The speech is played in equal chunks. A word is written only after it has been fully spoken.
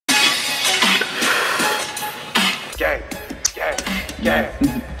Lock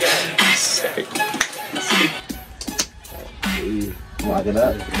it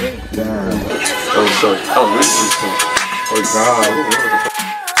up. Damn. Oh, this is cool. Oh, God.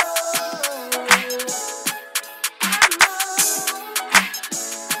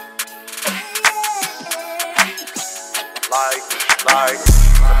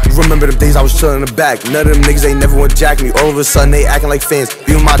 Remember them days I was chillin' in the back. None of them niggas ain't never want jack me. All of a sudden they acting like fans.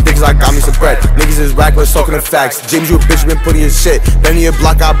 Be with my dicks like got me some bread. Niggas is reckless, talking the facts. James, you a bitch, been putting your shit. Bend your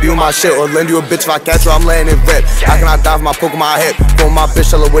block, I'll be with my shit. Or lend you a bitch if I catch her, I'm laying it rip. How can I die if my poke my hip? Go my bitch,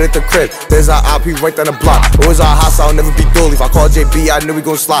 tell her with at the crib. There's our IP right down the block. Always our house, I'll never be dually. If I call JB, I know we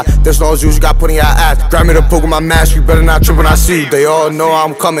gon' slide. There's no juice, you got put in your ass. Grab me the poke with my mask, you better not trip when I see you. They all know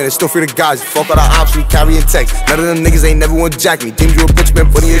I'm coming, it's still free the guys. Fuck all the ops, we carrying text. None of them niggas ain't never want jack me. James, you a bitch,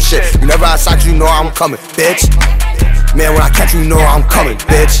 been putting your shit. You never had socks, you know I'm coming, bitch. Man, when I catch you, you know I'm coming,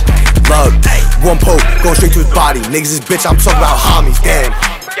 bitch. Love, one poke, going straight to his body. Niggas is bitch, I'm talking about homies, damn.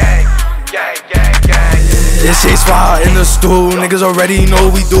 This shit's fire in the stool, niggas already know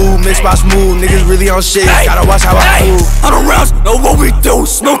what we do. Mixed by smooth, niggas really on shit, gotta watch how I move. On the rounds, know what we do.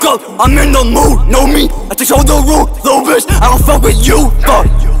 Smoke up, I'm in the mood. Know me, I take all the room. Little bitch, I don't fuck with you. Fuck,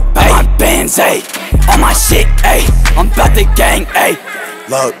 my bands, ayy. On my shit, ayy. I'm about the gang, ayy.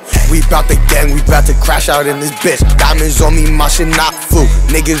 Look, we bout the gang, we bout to crash out in this bitch. Diamonds on me, my shit not flu.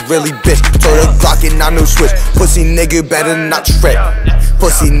 Niggas really bitch, told the Glock and I no switch. Pussy nigga better not trip.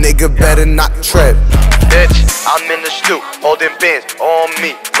 Pussy nigga better not trip. Bitch, I'm in the stoop, holding bins on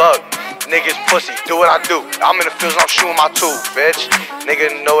me. Look, niggas pussy, do what I do. I'm in the fields, I'm shooting my tool, bitch.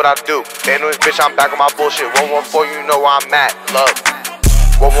 Nigga know what I do. Bando this bitch, I'm back on my bullshit. 114, you know where I'm at. Look.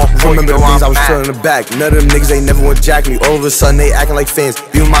 Remember the days I was chillin' in the back. None of them niggas ain't never want jack me. All of a sudden they acting like fans.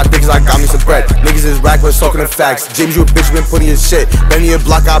 Be with my dicks like got me some bread. Niggas is reckless, talking the facts. James, you a bitch, been putting your shit. Bend your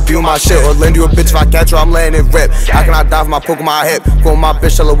block, I'll be with my shit. Or lend you a bitch if I catch her, I'm laying it rip. How can I die if my poke my hip? Go my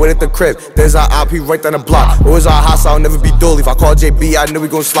bitch, tell her with at the crib. There's our IP right down the block. Always our house, I'll never be dually. If I call JB, I know we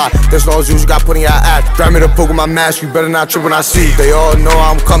gon' slide. There's no juice, you got put in your ass. Grab me the poke with my mask, you better not trip when I see you. They all know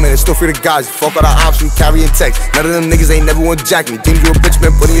I'm coming, it's still free the guys. Fuck all the ops, we carrying text. None of them niggas ain't never want jack me. James, you a bitch,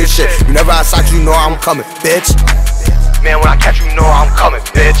 been putting your shit. You never had socks, you know I'm coming, bitch. Man, when I catch you, you know I'm coming,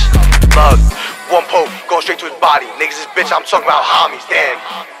 bitch. Look, one poke, going straight to his body. Niggas is bitch, I'm talking about homies, damn.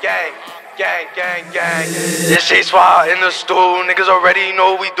 Gang. This shit's fire in the stool, niggas already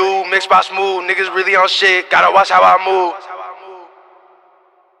know what we do. Mixed by smooth, niggas really on shit, gotta watch how I move.